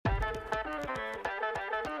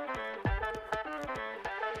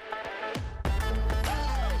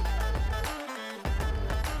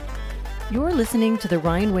You're listening to the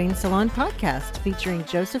Ryan Wayne Salon podcast featuring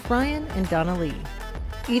Joseph Ryan and Donna Lee.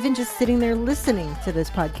 Even just sitting there listening to this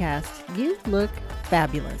podcast, you look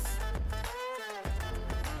fabulous.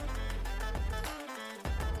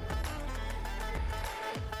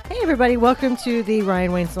 Hey everybody, welcome to the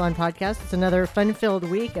Ryan Wayne Salon podcast. It's another fun-filled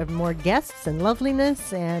week of more guests and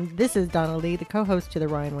loveliness, and this is Donna Lee, the co-host to the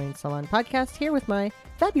Ryan Wayne Salon podcast, here with my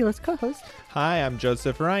fabulous co-host. Hi, I'm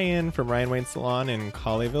Joseph Ryan from Ryan Wayne Salon in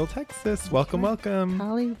Colleyville, Texas. Welcome, welcome.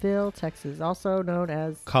 Colleyville, Texas, also known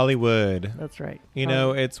as Collywood. That's right. You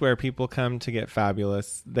know, it's where people come to get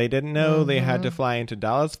fabulous. They didn't know they had to fly into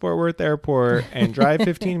Dallas-Fort Worth Airport and drive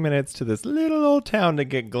 15 minutes to this little old town to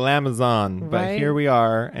get Glamazon. But Right. here we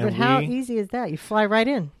are. And But how easy is that? You fly right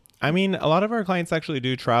in. I mean, a lot of our clients actually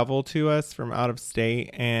do travel to us from out of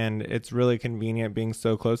state, and it's really convenient being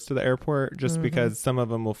so close to the airport just because some of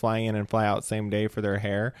them will fly in and fly out same day for their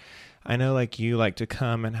hair. I know, like, you like to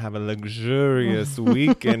come and have a luxurious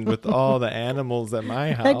weekend with all the animals at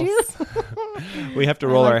my house. I do. We have to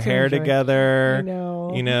roll like our to hair enjoy it. together. I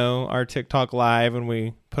know. You know, our TikTok live, and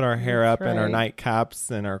we put our hair That's up in our right. nightcaps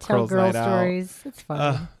and our Tell curls girl night stories. It's fun.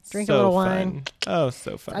 out. Drink So a little fun. wine. Oh,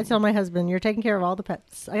 so fun. I tell my husband, you're taking care of all the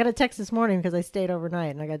pets. I got a text this morning because I stayed overnight,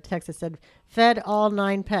 and I got a text that said, fed all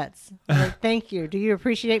 9 pets. I'm like, thank you. Do you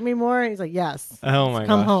appreciate me more? He's like, yes. Oh my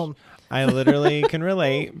Come gosh. home. I literally can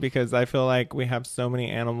relate because I feel like we have so many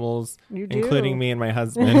animals, You do. including me and my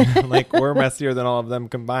husband. Like, we're messier than all of them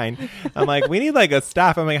combined. I'm like, we need like a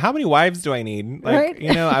staff. I'm like, how many wives do I need? Like, Right?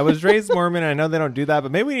 you know, I was raised Mormon. I know they don't do that,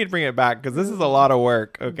 but maybe we need to bring it back because this is a lot of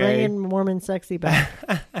work. Okay. Bringing Mormon sexy back.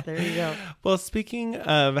 There you go. Well, speaking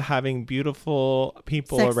of having beautiful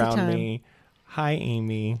people Sexy around time. me, hi,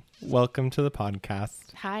 Amy. Welcome to the podcast.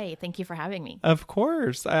 Hi, thank you for having me. Of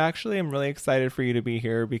course. I actually am really excited for you to be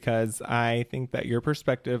here because I think that your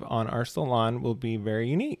perspective on our salon will be very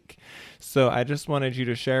unique. So I just wanted you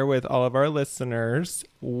to share with all of our listeners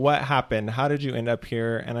what happened. How did you end up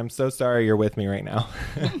here? And I'm so sorry you're with me right now.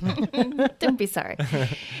 Don't be sorry.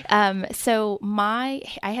 I've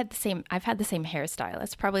had the same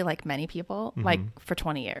hairstylist, probably like many people, like for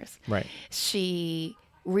 20 years. Right. She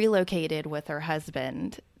relocated with her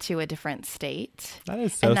husband to a different state. That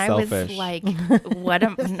is so and selfish. I was like, what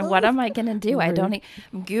am I going to do? I don't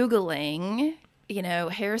I'm Googling,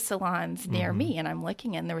 hair salons near me. And I'm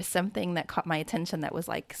looking, and there was something that caught my attention that was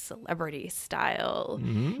like celebrity style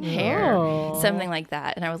hair, Oh. something like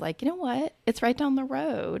that. And I was like, you know what? It's right down the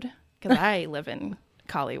road because I live in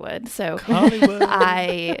Collywood. So Hollywood.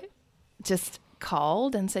 I just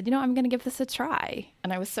called and said, I'm going to give this a try.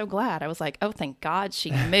 And I was so glad. I was like, oh, thank God she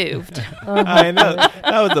moved. I know.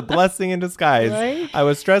 That was a blessing in disguise. Right? I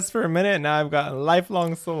was stressed for a minute, and now I've got a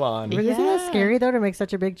lifelong salon. But isn't that Yeah. scary, though, to make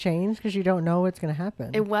such a big change because you don't know what's going to happen?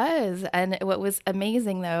 It was. And what was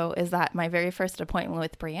amazing, though, is that my very first appointment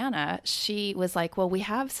with Brianna, she was like, well, we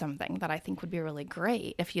have something that I think would be really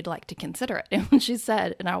great if you'd like to consider it. And when she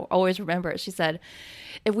said, and I'll always remember it, she said,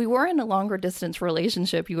 if we were in a longer distance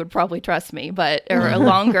relationship, you would probably trust me, or a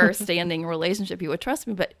longer standing relationship, you would trust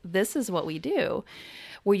me. But this is what we do.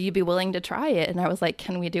 Will you be willing to try it? And I was like,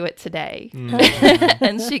 can we do it today?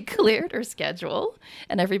 And she cleared her schedule,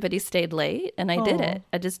 and everybody stayed late, and I did it.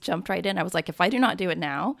 I just jumped right in. I was like, if I do not do it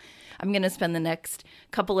now, I'm going to spend the next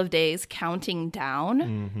couple of days counting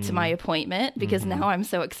down to my appointment because now I'm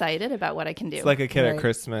so excited about what I can do. It's like a kid Right. at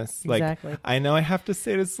Christmas. Exactly. Like, I know I have to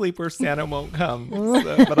stay to sleep or Santa won't come.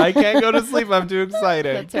 But I can't go to sleep. I'm too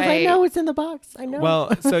excited. That's Because I know it's in the box. I know.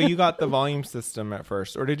 Well, so you got the volume system at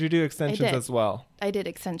first, or did you do extensions did. as well? I did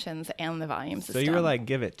extensions and the volume system. So you were like,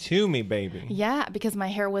 give it to me, baby. yeah, because my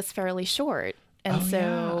hair was fairly short. And Oh, so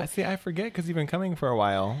yeah. I see. I forget because you've been coming for a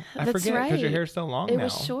while. I That's forget because your right. hair's so long It now.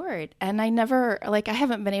 was short. And I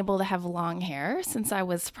haven't been able to have long hair since I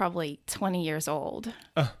was probably 20 years old,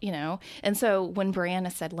 And so when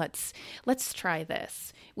Brianna said, let's try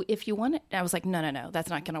this. If you want it, I was like, no, that's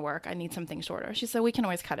not going to work. I need something shorter. She said, we can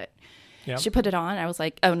always cut it. Yep. She put it on. I was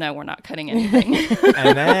like, oh no, we're not cutting anything.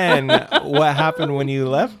 And then what happened when you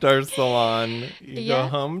left our salon? You go Yeah.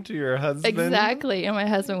 home to your husband? Exactly. And my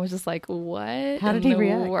husband was just like, what How did in he the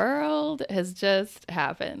react? world has just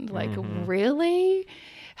happened? Like, really?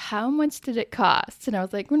 How much did it cost? And I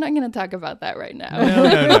was like, we're not going to talk about that right now.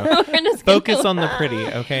 No. We're just Focus gonna, on the pretty,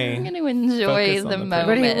 okay? I'm going to enjoy Focus on the the moment.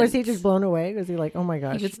 pretty. But was he just blown away? Was he like, oh my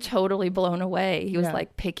gosh? He was totally blown away. He was Yeah.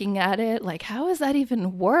 like picking at it. Like, how does that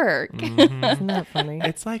even work? Isn't that funny?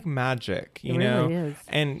 It's like magic, you It know? really is.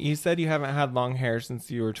 And you said you haven't had long hair since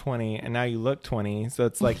you were 20, and now you look 20. So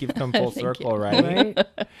it's like you've come full Thank circle, you. right? Right?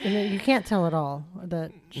 And then you can't tell at all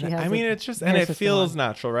that she has I mean, a it's just, hair and it system feels on.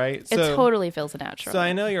 natural, right? It totally feels natural. So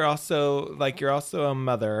I know you're also a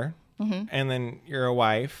mother. and then you're a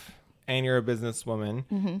wife, and you're a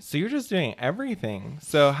businesswoman. So you're just doing everything.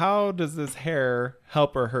 So how does this hair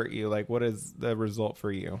help or hurt you? Like, what is the result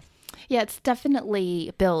for you? Yeah, it's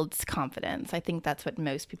definitely builds confidence. I think that's what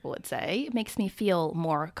most people would say. It makes me feel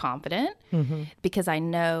more confident because I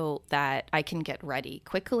know that I can get ready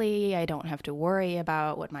quickly. I don't have to worry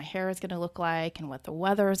about what my hair is going to look like and what the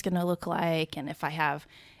weather is going to look like. And if I have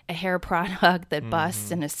a hair product that busts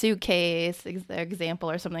in a suitcase, example,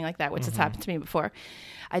 or something like that, which has happened to me before,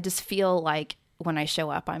 I just feel like when I show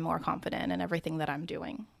up, I'm more confident in everything that I'm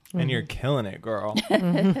doing. And you're killing it, girl.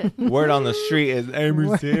 Word on the street is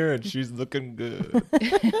Amy's here and she's looking good.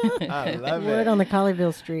 I love it. Word on the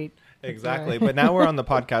Colleyville street. Exactly. But now we're on the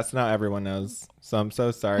podcast. Now everyone knows. So I'm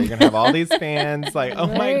so sorry. You're going to have all these fans like, oh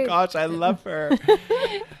my gosh, I love her.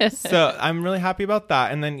 So I'm really happy about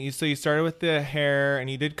that. And then you started with the hair and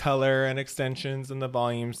you did color and extensions and the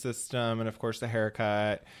volume system. And of course the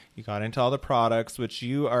haircut. You got into all the products, which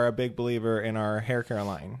you are a big believer in our hair care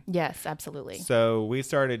line. Yes, absolutely. So we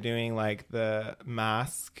started doing like the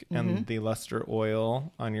mask and the luster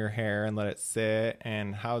oil on your hair and let it sit.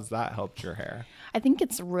 And how's that helped your hair? I think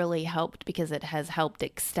it's really helped because it has helped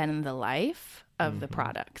extend the life of the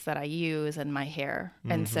products that I use in my hair.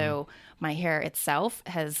 And so my hair itself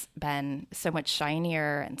has been so much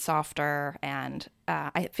shinier and softer. And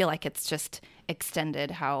I feel like it's just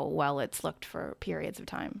extended how well it's looked for periods of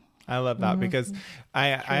time. I love that because I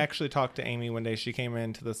actually talked to Amy one day. She came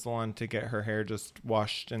into the salon to get her hair just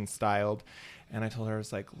washed and styled. And I told her, I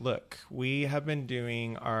was like, look, we have been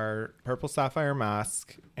doing our purple sapphire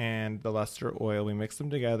mask and the luster oil. We mix them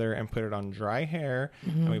together and put it on dry hair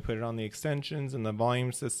and we put it on the extensions and the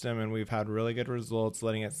volume system. And we've had really good results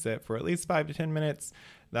letting it sit for at least 5 to 10 minutes,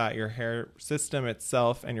 that your hair system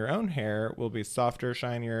itself and your own hair will be softer,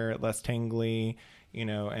 shinier, less tangly,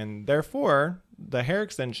 and therefore the hair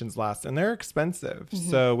extensions last and they're expensive.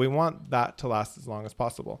 So we want that to last as long as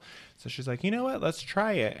possible. So she's like, you know what, let's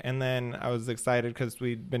try it. And then I was excited because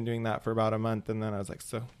we'd been doing that for about a month. And then I was like,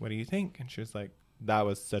 so what do you think? And she was like, that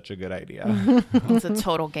was such a good idea. It's a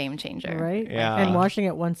total game changer. Right? Yeah. And washing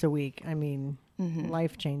it once a week. I mean,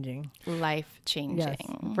 life-changing. Life-changing.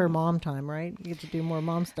 Yes. For mom time, right? You get to do more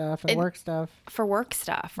mom stuff and work stuff. For work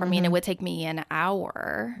stuff. I mean, it would take me an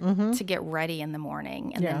hour to get ready in the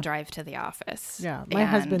morning and then drive to the office. Yeah. My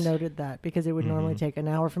husband noted that because it would normally take an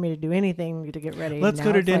hour for me to do anything to get ready. Let's Now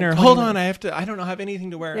go to it's like dinner. 20 Hold minutes. on. I don't have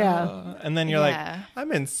anything to wear. Yeah. And then you're like,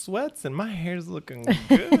 I'm in sweats and my hair's looking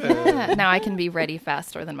good. Now I can be ready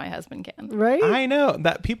faster than my husband can. Right? I know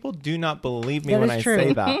that people do not believe me That when is I true.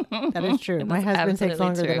 say that. That is true. My husband takes absolutely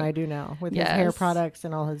longer than true. I do now with his hair products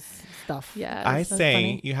and all his stuff. Yeah. I That's say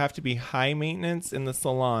funny. you have to be high maintenance in the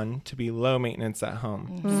salon to be low maintenance at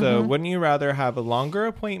home. So wouldn't you rather have a longer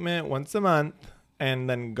appointment once a month and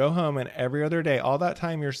then go home and every other day? All that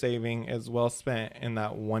time you're saving is well spent in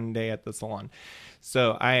that one day at the salon.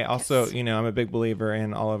 So I also, I'm a big believer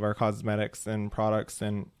in all of our cosmetics and products,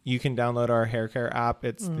 and you can download our hair care app.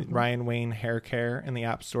 It's the Ryan Wayne Hair Care in the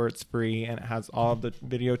App Store. It's free, and it has all of the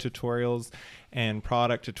video tutorials and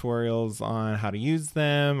product tutorials on how to use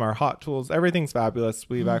them, our hot tools. Everything's fabulous.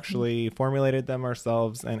 We've actually formulated them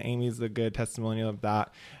ourselves, and Amy's a good testimonial of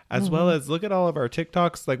that. As well as look at all of our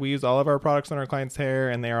TikToks. Like, we use all of our products on our clients' hair,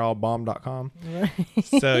 and they are all bomb.com.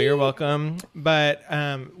 So you're welcome. But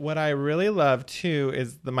what I really love too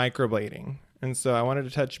is the microblading. And so I wanted to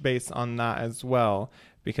touch base on that as well,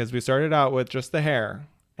 because we started out with just the hair,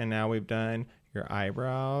 and now we've done your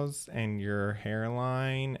eyebrows and your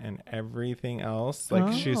hairline and everything else.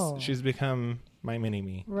 Like, she's become my mini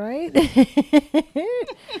me. Right?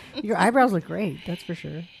 Your eyebrows look great. That's for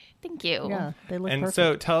sure. Thank you. Yeah, they look And perfect.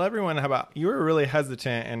 so tell everyone about, you were really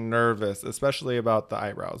hesitant and nervous, especially about the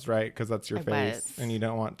eyebrows, right? Because that's your I face was. and you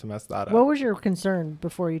don't want to mess that up. What was your concern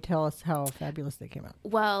before you tell us how fabulous they came out?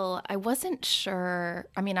 Well, I wasn't sure.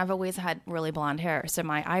 I mean, I've always had really blonde hair, so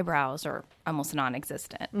my eyebrows are almost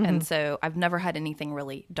non-existent. And so I've never had anything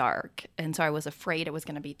really dark. And so I was afraid it was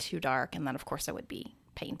going to be too dark. And then, of course, it would be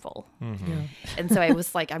painful. And so I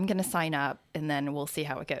was like, I'm going to sign up and then we'll see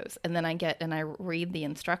how it goes. And then I read the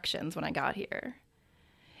instructions when I got here.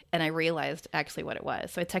 And I realized actually what it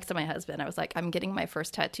was. So I texted my husband. I was like, I'm getting my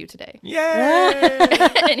first tattoo today. Yay!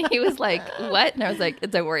 And he was like, what? And I was like,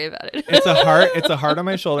 don't worry about it. It's a heart. It's a heart on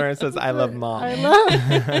my shoulder, and it says, "I love mom." I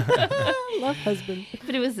love husband.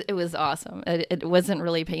 But it was awesome. It wasn't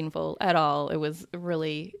really painful at all. It was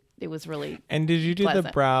really it was really And did you do the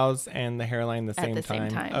pleasant. brows and the hairline the At same the time?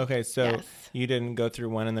 same time. Okay, so Yes. you didn't go through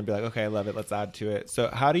one and then be like, okay, I love it, let's add to it. So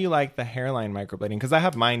how do you like the hairline microblading? Because I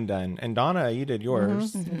have mine done, and Donna, you did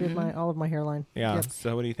yours. I did all of my hairline. Yeah. Yep.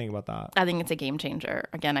 So what do you think about that? I think it's a game changer.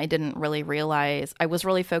 Again, I didn't really realize, I was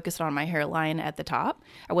really focused on my hairline at the top.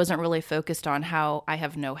 I wasn't really focused on how I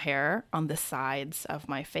have no hair on the sides of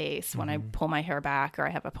my face. When I pull my hair back or I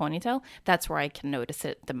have a ponytail, that's where I can notice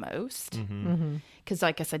it the most. Because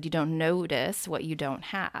like I said, you don't notice what you don't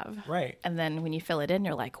have. Right. And then when you fill it in,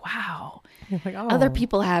 you're like, wow, You're like, oh. other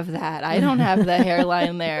people have that. I don't have the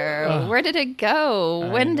hairline there. Where did it go?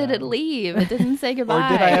 When did it leave? It didn't say goodbye.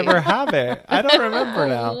 Or did I ever have it? I don't remember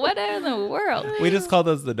now. What in the world? We just call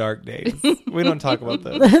those the dark days. We don't talk about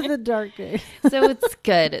those. the dark days. So it's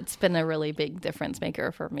good. It's been a really big difference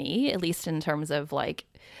maker for me, at least in terms of like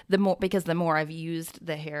the more I've used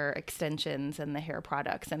the hair extensions and the hair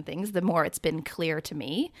products and things, the more it's been clear to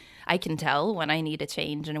me. I can tell when I need a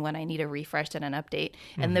change and when I need a refresh and an update,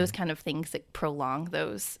 and those kind of things that prolong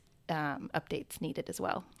those updates needed as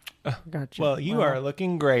well. Gotcha. Well, you are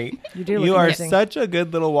looking great. You do look You are amazing. such a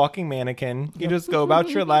good little walking mannequin. You just go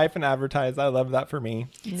about your life and advertise. I love that for me.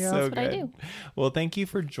 Yeah. So That's what I do. Well, thank you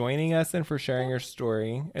for joining us and for sharing your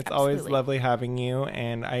story. It's always Absolutely. lovely having you.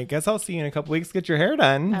 And I guess I'll see you in a couple weeks to get your hair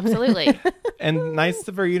done. Absolutely. And nice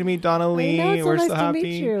for you to meet Donna I Lee. know, it's We're nice so to happy.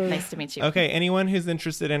 meet you. Nice to meet you. Okay, anyone who's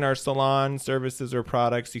interested in our salon services or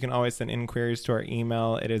products, you can always send inquiries to our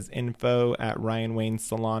email. It is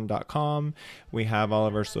info@ryanwaynesalon.com. We have all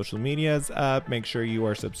of our social medias up. Make sure you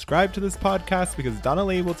are subscribed to this podcast because Donna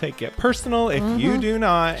Lee will take it personal if you do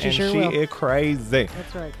not. She and sure she will. is crazy.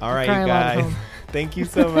 That's right. All I right, cry you a lot at guys. home. Thank you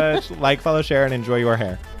so much. Like, follow, share, and enjoy your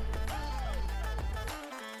hair.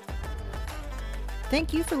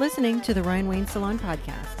 Thank you for listening to the Ryan Wayne Salon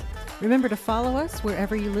Podcast. Remember to follow us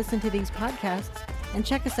wherever you listen to these podcasts and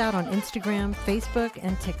check us out on Instagram, Facebook,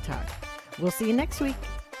 and TikTok. We'll see you next week.